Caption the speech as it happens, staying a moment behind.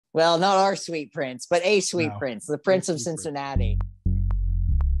Well, not our sweet prince, but a sweet No. prince, the Prince of Cincinnati.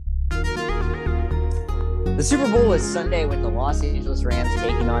 The Super Bowl was Sunday with the Los Angeles Rams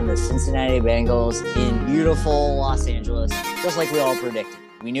taking on the Cincinnati Bengals in beautiful Los Angeles, just like we all predicted.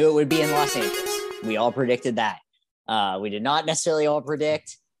 We knew it would be in Los Angeles. We all predicted that. We did not necessarily all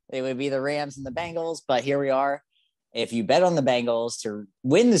predict it would be the Rams and the Bengals, but here we are. If you bet on the Bengals to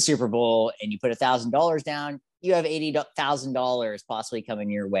win the Super Bowl and you put $1,000 down, you have $80,000 possibly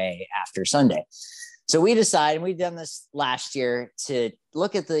coming your way after Sunday. So we decided, and we've done this last year, to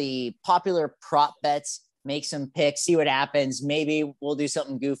look at the popular prop bets, make some picks, see what happens. Maybe we'll do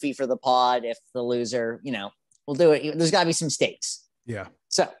something goofy for the pod if the loser, we'll do it. There's got to be some stakes. Yeah.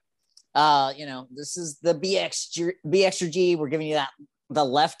 So, this is the B extra G. We're giving you the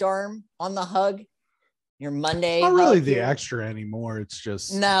left arm on the hug. Your Monday. Not really the extra anymore. It's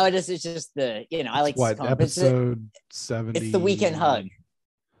just it's just the I like what episode 70. It's the weekend hug.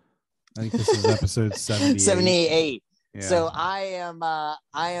 I think this is episode 78. 78. Yeah. So I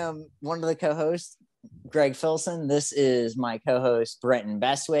am one of the co-hosts, Greg Filson. This is my co-host, Brenton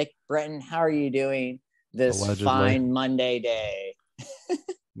Bestwick. Brenton, how are you doing this Allegedly. fine Monday day?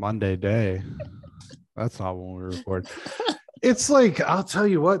 Monday day. That's not when we record. It's like, I'll tell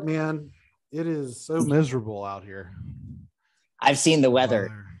you what, man. It is so miserable out here. I've seen the weather.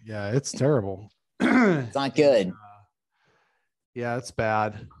 Yeah, it's terrible. It's not good. Yeah, it's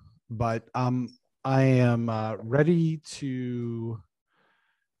bad. But I am ready to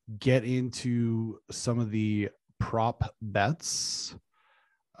get into some of the prop bets.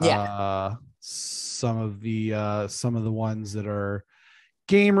 Yeah. Some of the ones that are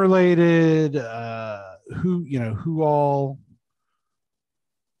game related. Who all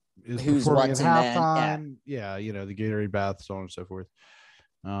is who's performing at what's in that? halftime. Yeah, the Gatorade bath, so on and so forth.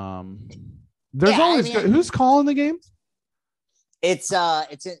 There's always who's calling the game? It's an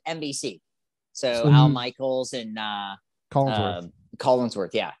NBC. So Al Michaels and Collinsworth.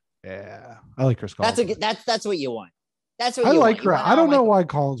 Yeah. Yeah, I like Chris Collinsworth. That's what you want. That's what I you like. want. I don't know why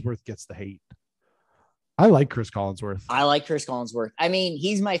Collinsworth gets the hate. I like Chris Collinsworth. I like Chris Collinsworth. I mean,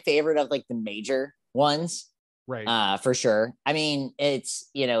 he's my favorite of like the major ones. Right. For sure. I mean, it's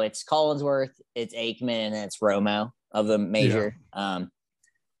Collinsworth, it's Aikman, and it's Romo of the major. Yeah.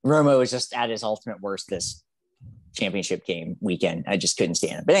 Romo is just at his ultimate worst this championship game weekend. I just couldn't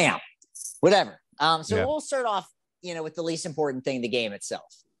stand it. But anyhow, whatever. We'll start off, with the least important thing, the game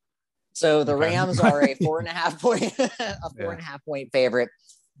itself. So the Rams are a 4.5 point favorite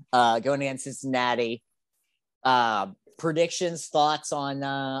going against Cincinnati. Predictions, thoughts on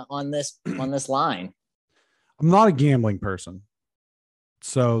this line? I'm not a gambling person,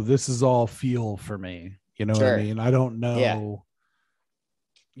 so this is all feel for me. You know what I mean? I don't know,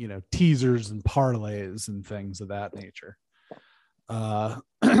 teasers and parlays and things of that nature. But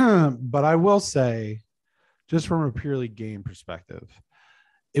I will say, just from a purely game perspective,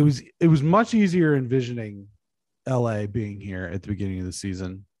 it was much easier envisioning LA being here at the beginning of the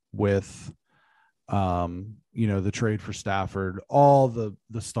season with, the trade for Stafford, all the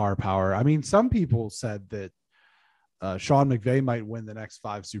star power. I mean, some people said that Sean McVay might win the next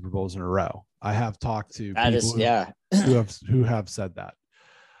 5 Super Bowls in a row. I have talked to people who have said that.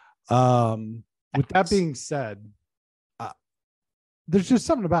 With that being said, there's just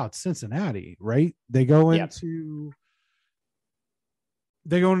something about Cincinnati, right? They go into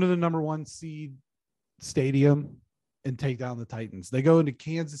the number 1 seed stadium and take down the Titans. They go into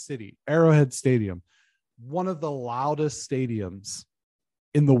Kansas City, Arrowhead Stadium, one of the loudest stadiums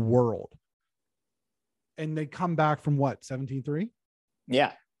in the world. And they come back from 17-3?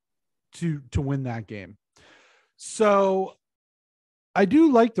 Yeah. To win that game. So I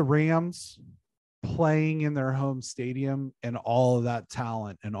do like the Rams playing in their home stadium and all of that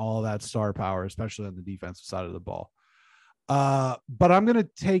talent and all of that star power, especially on the defensive side of the ball. But I'm going to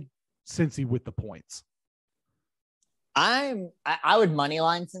take Cincy with the points. I would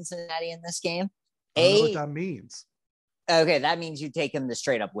moneyline Cincinnati in this game. I don't know what that means. Okay, that means you take them to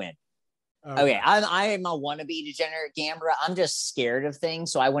straight up win. Okay, I am a wannabe degenerate gambler. I'm just scared of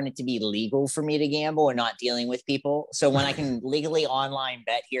things, so I want it to be legal for me to gamble and not dealing with people. So when I can legally online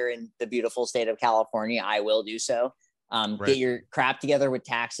bet here in the beautiful state of California, I will do so. Get your crap together with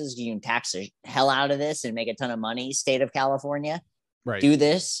taxes. You can tax the hell out of this and make a ton of money. State of California, right? Do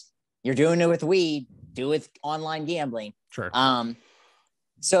this. You're doing it with weed. Do it with online gambling. Sure.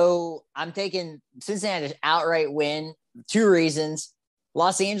 So I'm taking Cincinnati outright win. 2 reasons.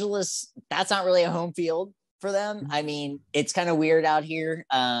 Los Angeles, that's not really a home field for them. I mean, it's kind of weird out here.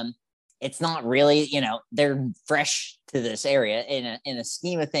 It's not really, they're fresh to this area in a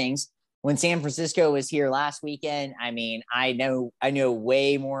scheme of things. when San Francisco was here last weekend, I mean, I know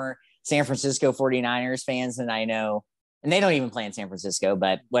way more San Francisco 49ers fans than I know, and they don't even play in San Francisco,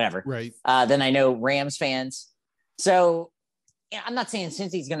 but whatever. Right. Then I know Rams fans. So yeah, I'm not saying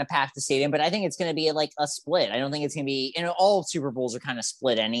Cincy's going to pack the stadium, but I think it's going to be like a split. I don't think it's going to be, all Super Bowls are kind of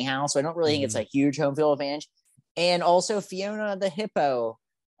split anyhow. So I don't really think it's a huge home field advantage. And also Fiona the hippo,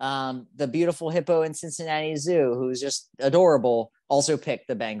 the beautiful hippo in Cincinnati Zoo, who's just adorable, also picked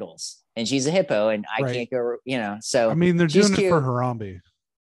the Bengals. And she's a hippo, and I can't go, so. I mean, they're doing cute. it for Harambe.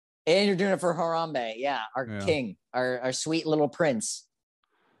 And you're doing it for Harambe. Yeah, our king, our sweet little prince.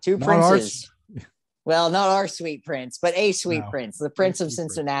 Two Not princes. Well, not our sweet prince, but a sweet prince, the Prince of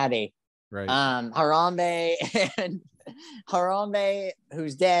Cincinnati. Right. Harambe and Harambe,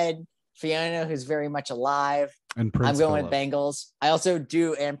 who's dead. Fiona, who's very much alive. And Prince I'm going Philip. with Bengals. I also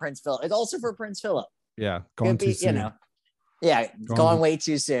do, and Prince Philip. It's also for Prince Philip. Yeah, gone too soon. Gone way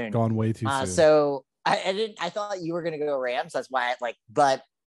too soon. Gone way too soon. So I thought you were gonna go Rams. That's why but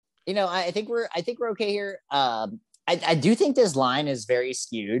I think we're okay here. I do think this line is very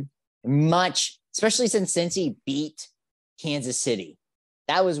skewed, especially since Cincy beat Kansas City.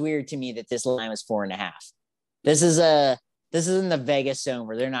 That was weird to me that this line was 4.5. This is in the Vegas zone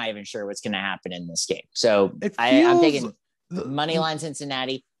where they're not even sure what's going to happen in this game. So I'm taking money line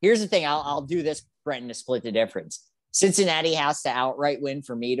Cincinnati. Here's the thing. I'll do this, Brenton, to split the difference. Cincinnati has to outright win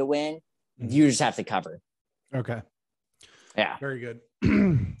for me to win. You just have to cover. Okay. Yeah. Very good.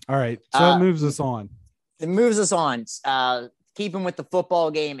 All right. So that moves us on. It moves us on. Keeping with the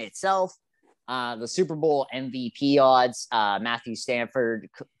football game itself, the Super Bowl MVP odds, Matthew Stafford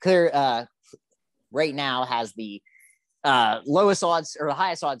right now has the lowest odds or the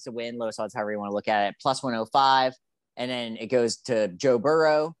highest odds to win, lowest odds, however you want to look at it, plus 105. And then it goes to Joe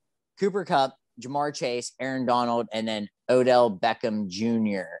Burrow, Cooper Kupp, Jamar Chase, Aaron Donald, and then Odell Beckham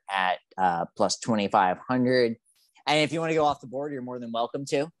Jr. at plus 2,500. And if you want to go off the board, you're more than welcome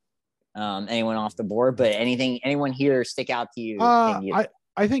to. Anyone off the board, but anyone here stick out to you?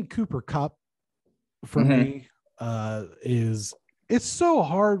 I think Cooper Kupp for me it's so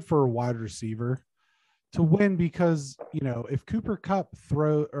hard for a wide receiver to win because if Cooper Kupp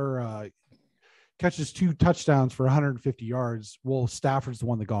catches 2 touchdowns for 150 yards, well, Stafford's the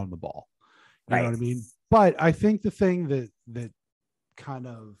one that got him the ball. You know what I mean? But I think the thing that kind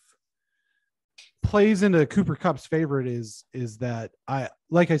of plays into Cooper Kupp's favorite is that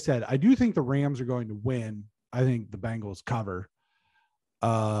like I said, I do think the Rams are going to win. I think the Bengals cover.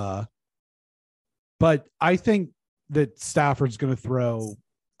 But I think that Stafford's going to throw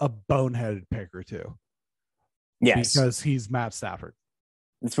a boneheaded pick or two. Yes. Because he's Matt Stafford.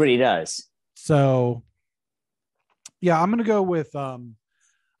 That's what he does. So yeah, I'm going to go with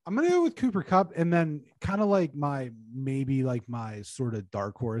Cooper Kupp, and then kind of like my sort of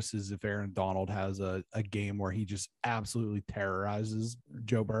dark horse is if Aaron Donald has a game where he just absolutely terrorizes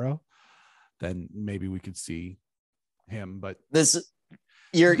Joe Burrow, then maybe we could see him. But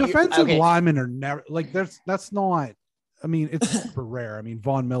your defensive linemen are never like that's not. I mean, it's super rare. I mean,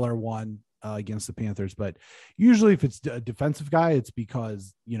 Von Miller won against the Panthers, but usually if it's a defensive guy, it's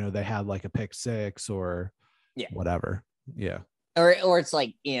because they had like a pick six or whatever. Yeah. Or it's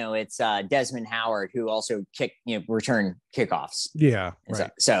like, it's Desmond Howard who also return kickoffs. Yeah.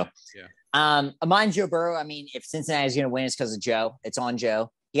 Right. So mine, Joe Burrow. I mean, if Cincinnati's going to win, it's because of Joe. It's on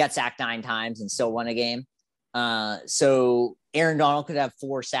Joe. He got sacked 9 times and still won a game. So Aaron Donald could have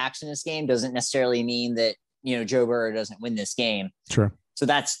 4 sacks in this game. Doesn't necessarily mean that, Joe Burrow doesn't win this game. Sure. So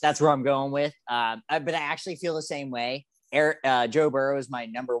that's where I'm going with. But I actually feel the same way. Joe Burrow is my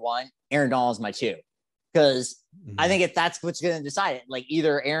number 1. Aaron Donald is my 2. Because I think if that's what's going to decide it, like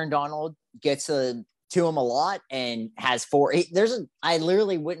either Aaron Donald gets to him a lot and has 4. I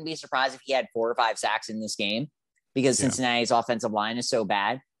literally wouldn't be surprised if he had 4 or 5 sacks in this game because Cincinnati's offensive line is so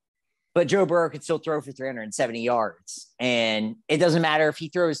bad. But Joe Burrow could still throw for 370 yards. And it doesn't matter if he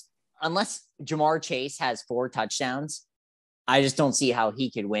throws, unless Jamar Chase has 4 touchdowns. I just don't see how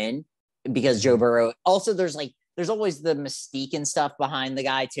he could win because Joe Burrow. Also, there's always the mystique and stuff behind the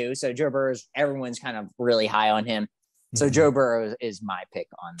guy too. So Joe Burrow, everyone's kind of really high on him. So Joe Burrow is my pick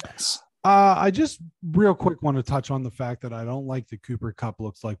on this. I just real quick want to touch on the fact that I don't like the Cooper Kupp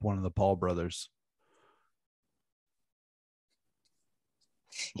looks like one of the Paul brothers.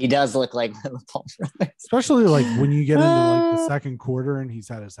 He does look like one of the Paul brothers. Especially like when you get into like the second quarter and he's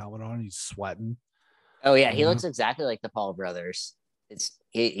had his helmet on, he's sweating. Oh yeah. He looks exactly like the Paul brothers.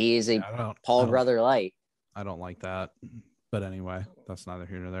 He is a Paul brother light. I don't like that. But anyway, that's neither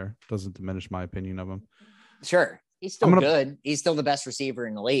here nor there. Doesn't diminish my opinion of him. Sure. He's still good. He's still the best receiver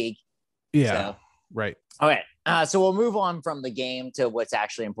in the league. Yeah. So. Right. Okay. So we'll move on from the game to what's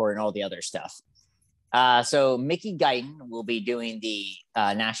actually important, all the other stuff. So Mickey Guyton will be doing the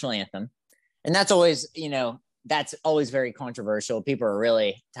national anthem. And that's always, that's always very controversial. People are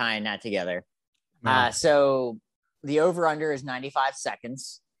really tying that together. So the over-under is 95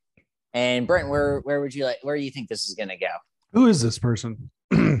 seconds. And Brent, where do you think this is going to go? Who is this person?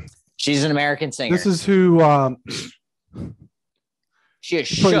 She's an American singer. This is who... she is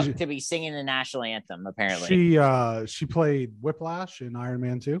shook to be singing the national anthem, apparently. She played Whiplash in Iron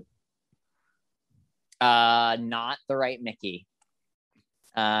Man 2. Not the right Mickey.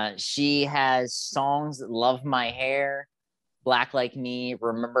 She has songs Love My Hair, Black Like Me,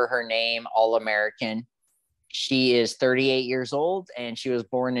 Remember Her Name, All American. She is 38 years old, and she was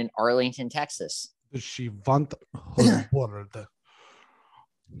born in Arlington, Texas. Does she want her word?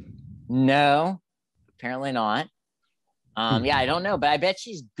 No, apparently not. Yeah, I don't know, but I bet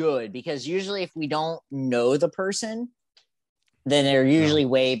she's good, because usually if we don't know the person, then they're usually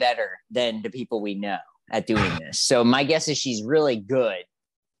way better than the people we know at doing this. So my guess is she's really good.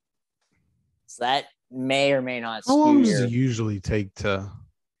 So that may or may not. How long does it usually take to?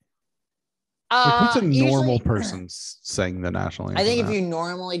 What's a normal person saying the national anthem? I think if you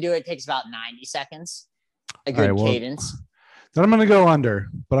normally do it, it takes about 90 seconds. A good cadence. Then I'm going to go under,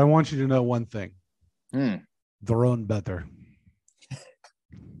 but I want you to know one thing. Their own better.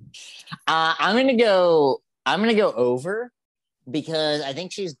 I'm gonna go over, because I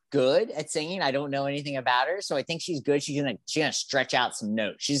think she's good at singing. I don't know anything about her, so I think she's good. She's gonna stretch out some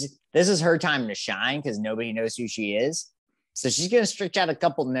notes. This is her time to shine, because nobody knows who she is. So she's gonna stretch out a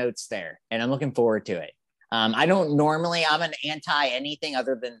couple notes there, and I'm looking forward to it. I'm an anti anything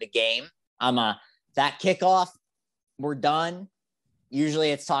other than the game. That kickoff, we're done.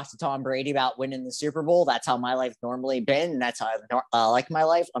 Usually it's talk to Tom Brady about winning the Super Bowl. That's how my life's normally been. And that's how I like my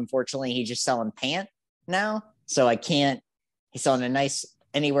life. Unfortunately, he's just selling pant now. So I can't, he's selling a nice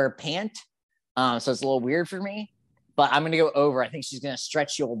anywhere pant. So it's a little weird for me, but I'm going to go over. I think she's going to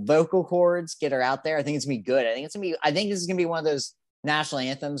stretch your vocal cords, get her out there. I think it's going to be good. I think this is going to be one of those national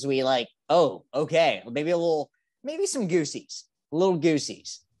anthems we like, oh, okay. Maybe some goosies, little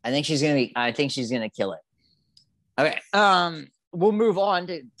goosies. I think she's going to kill it. Okay. We'll move on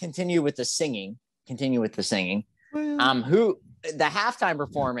to continue with the singing. Who the halftime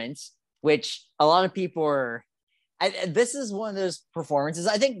performance, which a lot of people are. This is one of those performances.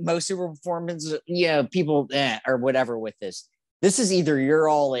 I think most Super Bowl performances, people or whatever with this. This is either you're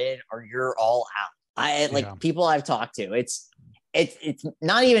all in or you're all out. People I've talked to. It's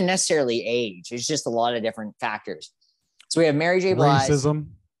not even necessarily age. It's just a lot of different factors. So we have Mary J. Blige.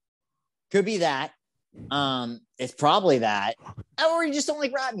 Racism. Could be that. It's probably that, or you just don't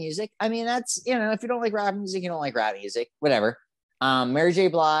like rap music. I mean, that's, if you don't like rap music, you don't like rap music, whatever. Mary J.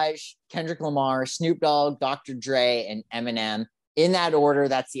 Blige, Kendrick Lamar, Snoop Dogg, Dr. Dre, and Eminem. In that order,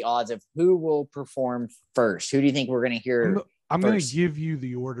 that's the odds of who will perform first. Who do you think we're going to hear? I'm going to give you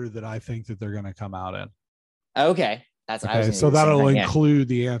the order that I think that they're going to come out in. Okay. So that'll include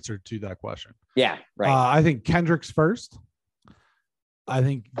the answer to that question. Yeah, right. I think Kendrick's first. I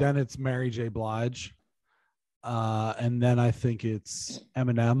think then it's Mary J. Blige. And then I think it's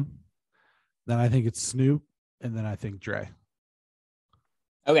Eminem. Then I think it's Snoop. And then I think Dre.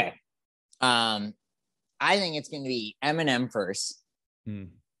 Okay. I think it's going to be Eminem first. I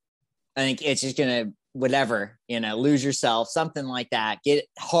think it's just going to, whatever, lose yourself, something like that. Get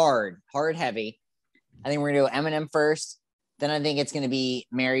hard, heavy. I think we're going to go Eminem first. Then I think it's going to be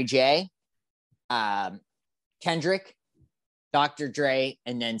Mary J., Kendrick, Dr. Dre,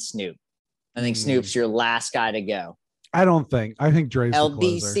 and then Snoop. I think Snoop's your last guy to go. I think Dre's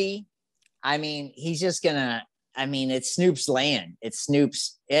LBC. I mean, he's just gonna. I mean, it's Snoop's land. It's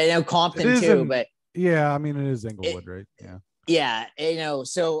Snoop's. Compton too, but yeah, I mean, it is Inglewood, right? Yeah.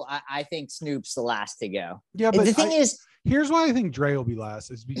 So I think Snoop's the last to go. Yeah, but the thing is, here's why I think Dre will be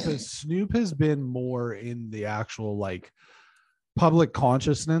last is because Snoop has been more in the actual public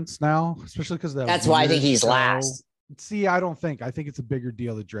consciousness now, especially because that's why I think he's last. See, I think it's a bigger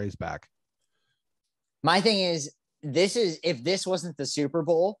deal that Dre's back. My thing is, if this wasn't the Super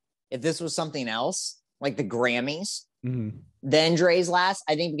Bowl, if this was something else, like the Grammys, then Dre's last.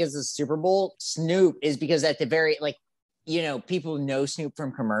 I think because of the Super Bowl, Snoop is because at the very, people know Snoop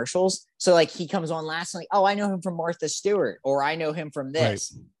from commercials. So he comes on last and I know him from Martha Stewart, or I know him from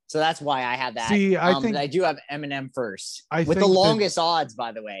this. Right. So that's why I have that. See, I think I do have Eminem first with the longest odds,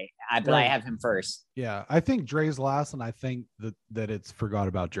 by the way. I have him first. Yeah, I think Dre's last, and I think that it's forgot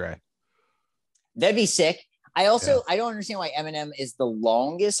about Dre. That'd be sick. I don't understand why Eminem is the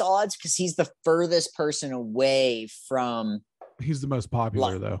longest odds, because he's the furthest person away from. He's the most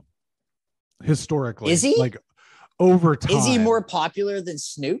popular though. Historically, is he? Over time. Is he more popular than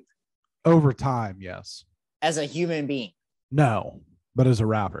Snoop? Over time, yes. As a human being? No, but as a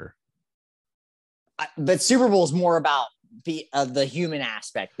rapper. But Super Bowl is more about the human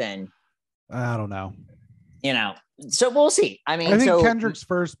aspect than. I don't know. So we'll see. I mean, I think Kendrick's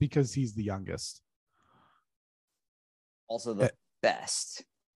first because he's the youngest. Also the best.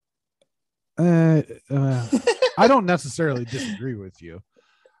 I don't necessarily disagree with you.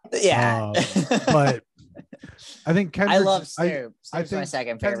 Yeah. But I think Kendrick. I love Snoop. Snoop's my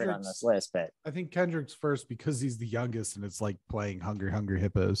second favorite on Kendrick's this list, but I think Kendrick's first because he's the youngest, and it's like playing Hungry Hungry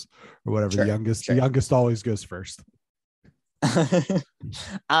Hippos or whatever. Sure, The youngest always goes first.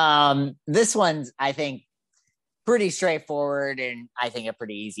 This one's, I think, pretty straightforward, and I think a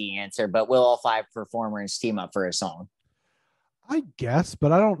pretty easy answer. But will all 5 performers team up for a song? I guess,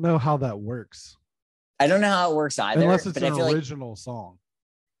 but I don't know how that works. I don't know how it works either. Unless it's but an original song.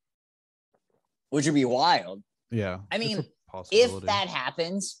 Which would be wild. Yeah. I mean, if that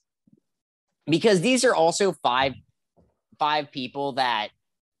happens, because these are also five people that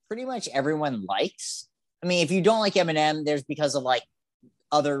pretty much everyone likes. I mean, if you don't like Eminem, there's because of like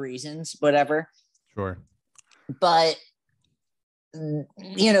other reasons, whatever. Sure. But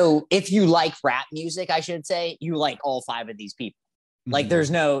if you like rap music, I should say, you like all 5 of these people. Like there's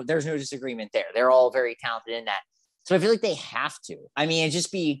no disagreement there. They're all very talented in that. So I feel like they have to. I mean, it'd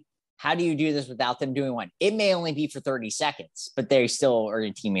just be, how do you do this without them doing one? It may only be for 30 seconds, but they still are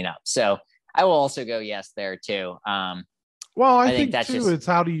teaming up. So I will also go yes there too. Well, I think that's too, it's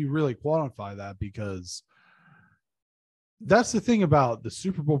how do you really quantify that? Because that's the thing about the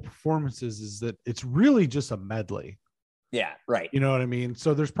Super Bowl performances is that it's really just a medley. Yeah, right. You know what I mean?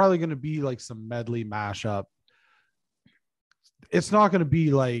 So there's probably going to be like some medley mashup. It's not going to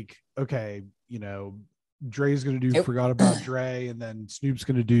be like, okay, Dre's going to do Forgot About Dre, and then Snoop's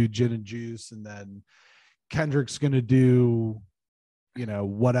going to do Gin and Juice, and then Kendrick's going to do,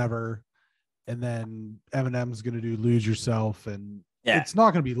 whatever. And then Eminem's going to do Lose Yourself. And it's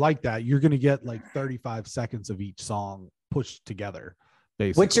not going to be like that. You're going to get like 35 seconds of each song pushed together.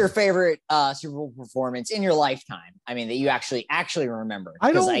 Basically. What's your favorite Super Bowl performance in your lifetime? I mean, that you actually remember?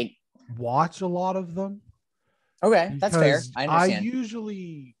 I don't watch a lot of them. Okay, that's fair. I understand.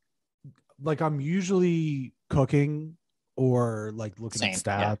 I'm usually cooking or like looking at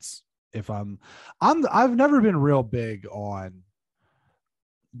stats. Yeah. If I've never been real big on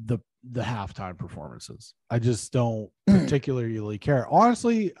the halftime performances. I just don't particularly care.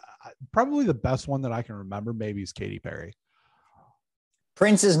 Honestly, probably the best one that I can remember maybe is Katy Perry.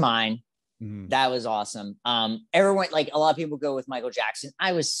 Prince is mine. Mm-hmm. That was awesome. Everyone, like a lot of people go with Michael Jackson.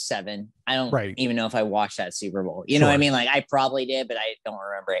 I was 7. I don't even know if I watched that Super Bowl. You know what I mean? Like I probably did, but I don't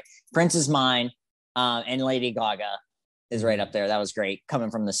remember it. Prince is mine. And Lady Gaga is right up there. That was great.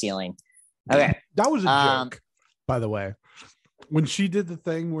 Coming from the ceiling. Okay. That was a joke, by the way. When she did the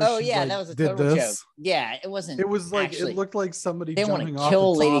thing where that was a total joke. Yeah, it wasn't. It was like it looked like somebody jumping off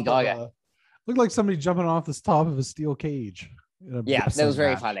kill the top Lady Gaga. Looked like somebody jumping off the top of a steel cage. Yeah, that was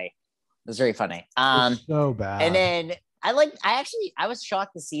very funny. It was very funny. So bad. And then I was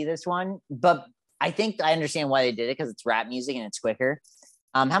shocked to see this one, but I think I understand why they did it because it's rap music and it's quicker.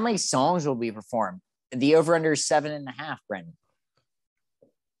 How many songs will be performed? The over-under is 7.5, Brendan.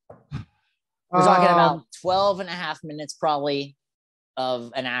 We're talking about 12.5 minutes probably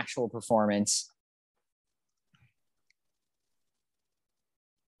of an actual performance.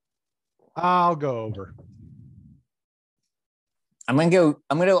 I'll go over. I'm gonna go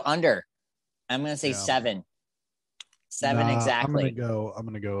under. I'm gonna say 7. 7 exactly. I'm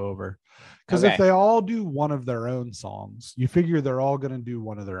gonna go over. Because if they all do one of their own songs, you figure they're all gonna do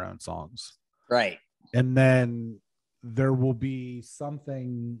one of their own songs. Right. And then there will be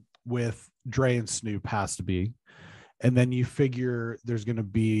something with Dre and Snoop has to be. And then you figure there's gonna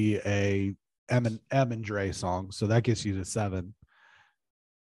be a M and Dre song. So that gets you to 7.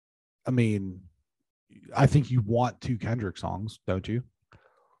 I mean, I think you want 2 Kendrick songs, don't you?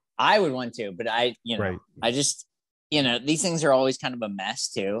 I would want to, but I just, these things are always kind of a mess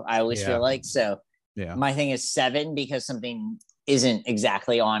too. I always feel like, so my thing is 7 because something isn't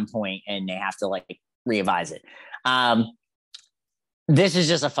exactly on point and they have to like revise it. This is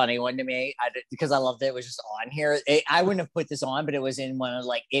just a funny one to me because I loved it. It was just on here. I wouldn't have put this on, but it was in one of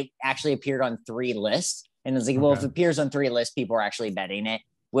it actually appeared on 3 lists. And it's like, well, if it appears on 3 lists, people are actually betting it.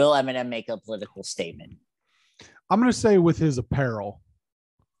 Will Eminem make a political statement? I'm going to say with his apparel.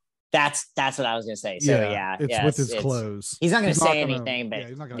 That's what I was going to say. So it's with his clothes. He's not going to say anything, but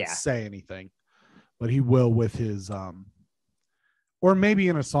he's not going to say anything, but he will with his, or maybe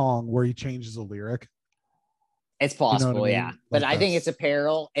in a song where he changes a lyric. It's possible. You know what I mean? But I think it's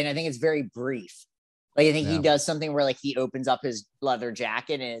apparel and I think it's very brief. Like I think he does something where like he opens up his leather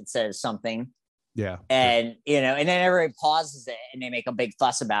jacket and it says something. Yeah. And, and then everybody pauses it and they make a big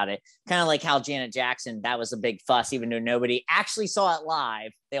fuss about it. Kind of like how Janet Jackson, that was a big fuss, even though nobody actually saw it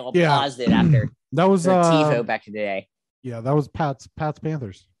live. They all paused it after that was TiVo back in the day. Yeah, that was Pat's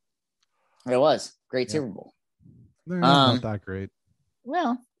Panthers. It was great Super Bowl. Not that great.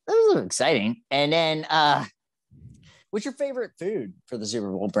 Well, that was exciting. And then what's your favorite food for the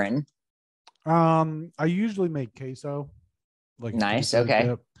Super Bowl, Brenton? I usually make queso. Like nice, queso okay.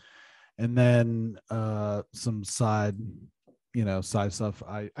 dip. And then some side stuff.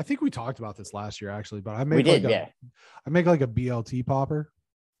 I think we talked about this last year actually, but I make I make like a BLT popper.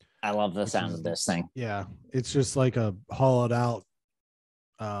 I love the sound of this thing. Yeah, it's just like a hollowed out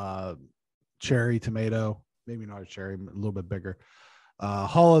cherry tomato, maybe not a cherry, a little bit bigger.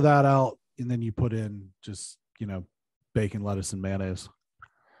 Hollow that out, and then you put in just bacon, lettuce, and mayonnaise.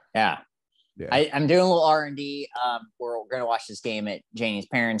 Yeah. I'm doing a little R&D. We're going to watch this game at Janie's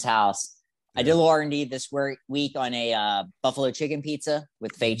parents' house. I did a little R&D this week on a buffalo chicken pizza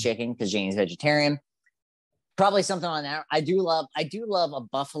with fake chicken because Janie's vegetarian. Probably something on that. I do love a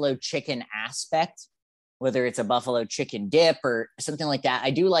buffalo chicken aspect, whether it's a buffalo chicken dip or something like that.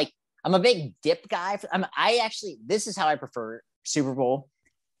 I'm a big dip guy. This is how I prefer Super Bowl.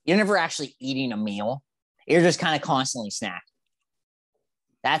 You're never actually eating a meal. You're just kind of constantly snacking.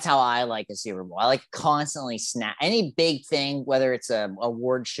 That's how I like a Super Bowl. I like constantly snack any big thing, whether it's a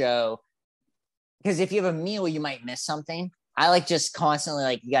award show. Because if you have a meal, you might miss something. I like just constantly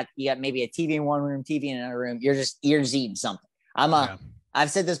like you got maybe a TV in one room, TV in another room. You're just eating something. I've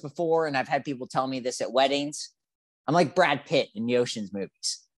said this before, and I've had people tell me this at weddings. I'm like Brad Pitt in the Ocean's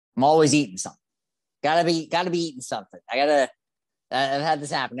movies. I'm always eating something. Gotta be eating something. I've had this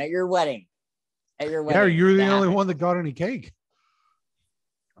happen at your wedding. Yeah, you're the only one that got any cake.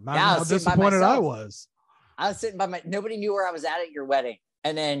 Imagine how disappointed I was. I was sitting by nobody knew where I was at your wedding.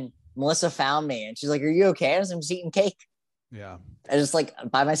 And then Melissa found me and she's like, "Are you okay?" I was just eating cake. Yeah. I just like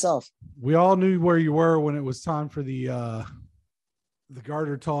by myself. We all knew where you were when it was time for the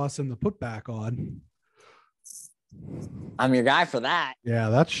garter toss and the putback on. I'm your guy for that. Yeah,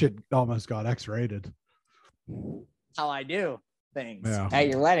 that shit almost got X-rated. How I do things at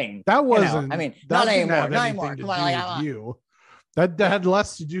your wedding. That wasn't. Not anymore. Not anymore. Come on, you. That had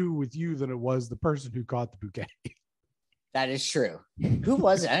less to do with you than it was the person who caught the bouquet. That is true. Who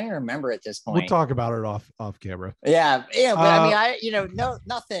was it? I don't even remember at this point. We'll talk about it off camera. Yeah. But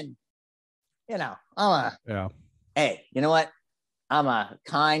nothing. Hey, you know what? I'm a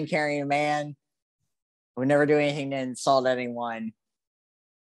kind, caring man. I would never do anything to insult anyone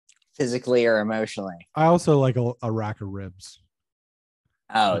physically or emotionally. I also like a rack of ribs.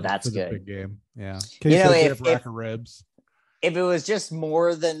 Oh, that's good. Big game. Yeah. If rack of ribs. If it was just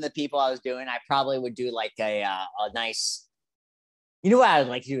more than the people I was doing, I probably would do like a nice, what I would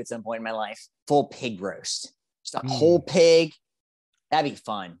like to do at some point in my life? Full pig roast. Just a whole pig. That'd be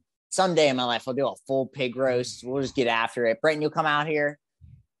fun. Someday in my life, I'll do a full pig roast. We'll just get after it. Brenton, you'll come out here.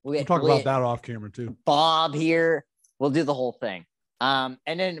 We'll talk about that off camera too. Bob here. We'll do the whole thing. And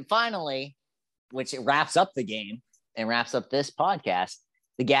then finally, which it wraps up the game and wraps up this podcast,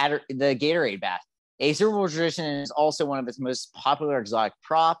 the Gatorade bath. A Super Bowl tradition is also one of its most popular exotic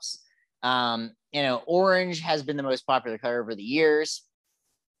props. Orange has been the most popular color over the years,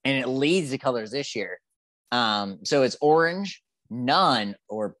 and it leads the colors this year. So it's orange, none,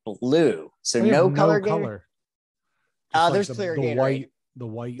 or blue. So no color. There's clear Gatorade. The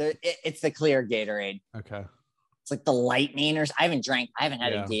white. It's the clear Gatorade. Okay. It's like the lightning. I haven't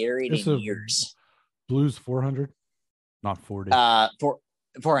had a Gatorade in years. Blue's 400, not 40.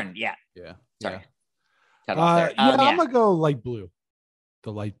 400. Yeah. Yeah. Sorry. Yeah. I'm gonna go light blue.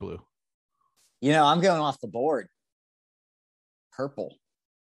 The light blue. I'm going off the board. Purple.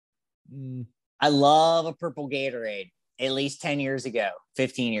 I love a purple Gatorade. At least 10 years ago,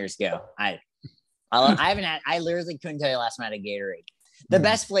 15 years ago. I literally couldn't tell you last time I had a Gatorade. The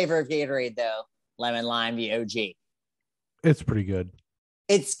best flavor of Gatorade though, lemon lime, the OG. It's pretty good.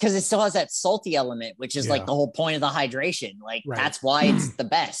 It's because it still has that salty element, which is like the whole point of the hydration. That's why it's the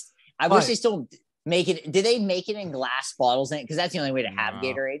best. I wish they still make it. Did they make it in glass bottles? Because that's the only way to have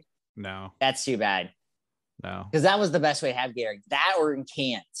Gatorade. No, that's too bad. No, because that was the best way to have Gatorade. That or in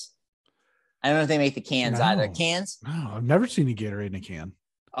cans. I don't know if they make the cans either. Cans? No, I've never seen a Gatorade in a can.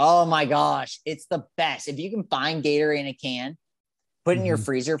 Oh my gosh, it's the best. If you can find Gatorade in a can, put it in your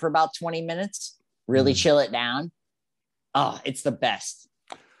freezer for about 20 minutes. Really chill it down. Oh, it's the best,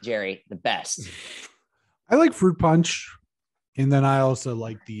 Jerry. The best. I like fruit punch, and then I also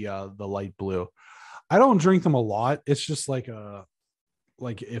like the light blue. I don't drink them a lot. It's just like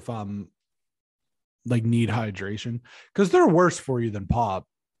if I'm like need hydration, because they're worse for you than pop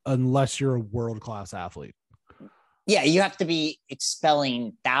unless you're a world-class athlete. Yeah, you have to be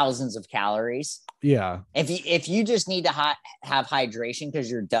expelling thousands of calories. Yeah. If you just need to have hydration because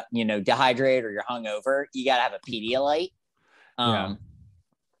you're dehydrated or you're hungover, you got to have a Pedialyte. Yeah.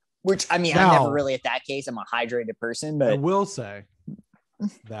 Which, I mean, I'm never really at that case. I'm a hydrated person, but I will say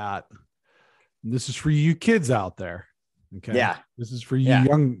that this is for you kids out there. Okay. Yeah. This is for you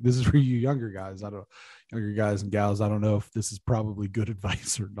younger guys. Younger guys and gals. I don't know if this is probably good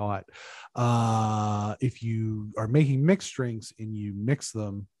advice or not. If you are making mixed drinks and you mix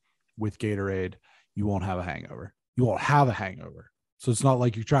them with Gatorade, you won't have a hangover. You won't have a hangover. So it's not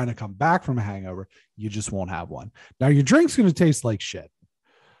like you're trying to come back from a hangover. You just won't have one. Now your drink's going to taste like shit.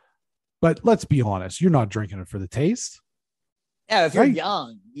 But let's be honest, you're not drinking it for the taste. Yeah, if you're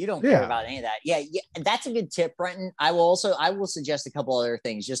young, you don't care about any of that. Yeah, that's a good tip, Brenton. I will suggest a couple other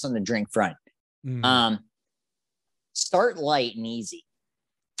things just on the drink front. Start light and easy.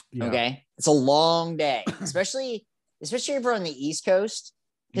 Yeah. Okay, it's a long day, especially if you're on the East Coast,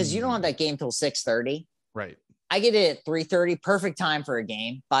 because you don't have that game till 6:30. Right. I get it at 3:30. Perfect time for a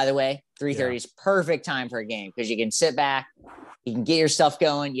game, by the way. 3:30 is perfect time for a game because you can sit back, you can get your stuff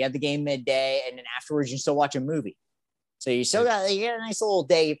going. You have the game midday, and then afterwards you still watch a movie. So you get a nice little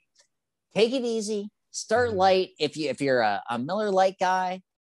day. Take it easy. Start light. If you're a Miller Lite guy,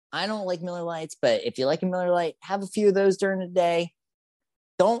 I don't like Miller Lights, but if you like a Miller Lite, have a few of those during the day.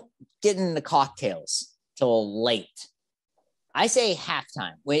 Don't get into cocktails till late. I say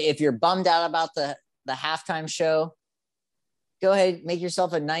halftime. If you're bummed out about the halftime show, go ahead, make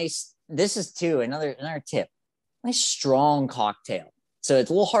yourself a nice. This is another tip. Nice strong cocktail, so it's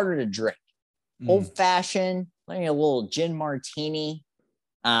a little harder to drink. Old fashioned, maybe a little gin martini.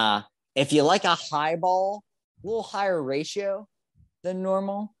 If you like a highball, a little higher ratio than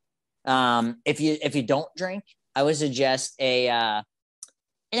normal. If you don't drink, I would suggest just a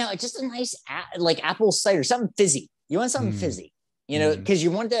nice like apple cider, something fizzy. You want something fizzy, because you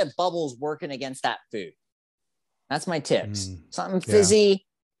want the bubbles working against that food. That's my tips. Something fizzy.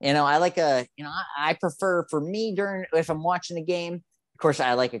 I like I prefer, for me, if I'm watching a game, of course,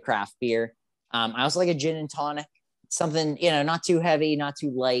 I like a craft beer. I also like a gin and tonic, something, not too heavy, not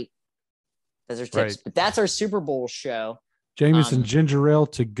too light. Those are tips, right. But that's our Super Bowl show. Jameson ginger ale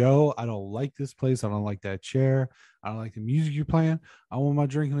to go. I don't like this place. I don't like that chair. I don't like the music you're playing. I want my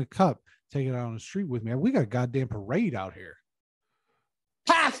drink in a cup. Take it out on the street with me. We got a goddamn parade out here.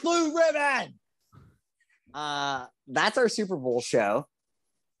 Half blue ribbon. That's our Super Bowl show.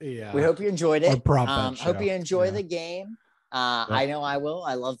 Yeah. We hope you enjoyed it. Hope you enjoy the game. I know I will.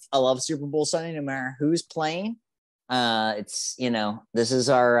 I love Super Bowl Sunday, no matter who's playing. It's, this is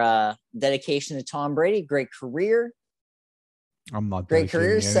our dedication to Tom Brady. Great career. I'm not great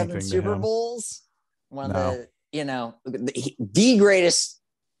career. 7 Super Bowls. One of the greatest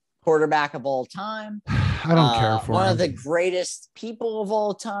quarterback of all time. I don't care for one him. of the greatest people of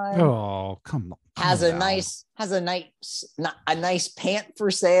all time. Oh, come on. Has a nice pant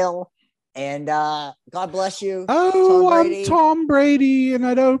for sale. And God bless you. Oh, I'm Tom Brady, and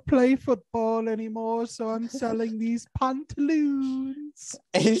I don't play football anymore, so I'm selling these pantaloons.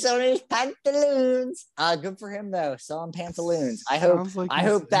 He's selling his pantaloons. Good for him though, selling pantaloons. I hope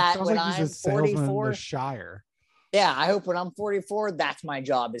that when I'm 44, Shire. Yeah, I hope when I'm 44, that's my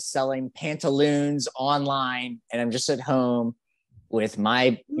job, is selling pantaloons online, and I'm just at home with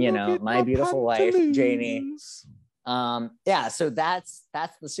my beautiful wife, Janie. So that's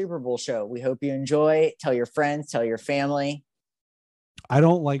the Super Bowl show. We hope you enjoy. Tell your friends, tell your family. I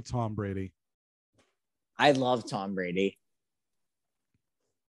don't like Tom Brady. I love Tom Brady.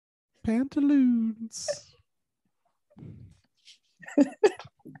 Pantaloons.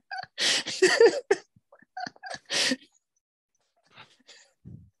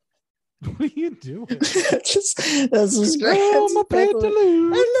 What are you doing? That's just great. Oh, my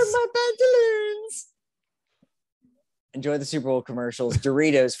pantaloons. I love my pantaloons. Enjoy the Super Bowl commercials.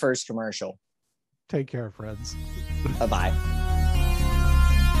 Doritos' first commercial. Take care, friends. Bye-bye.